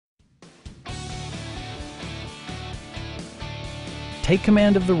take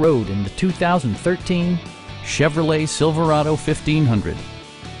command of the road in the 2013 Chevrolet Silverado 1500.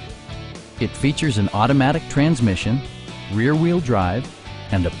 It features an automatic transmission, rear-wheel drive,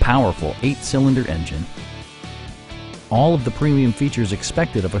 and a powerful 8-cylinder engine. All of the premium features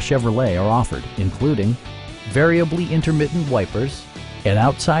expected of a Chevrolet are offered, including variably intermittent wipers, an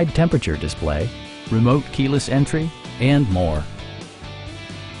outside temperature display, remote keyless entry, and more.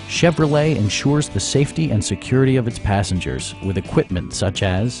 Chevrolet ensures the safety and security of its passengers with equipment such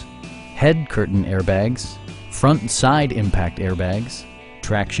as head curtain airbags, front and side impact airbags,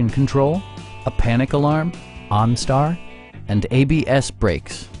 traction control, a panic alarm, OnStar, and ABS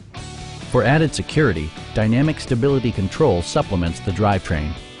brakes. For added security, dynamic stability control supplements the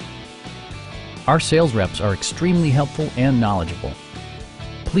drivetrain. Our sales reps are extremely helpful and knowledgeable.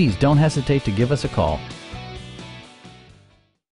 Please don't hesitate to give us a call.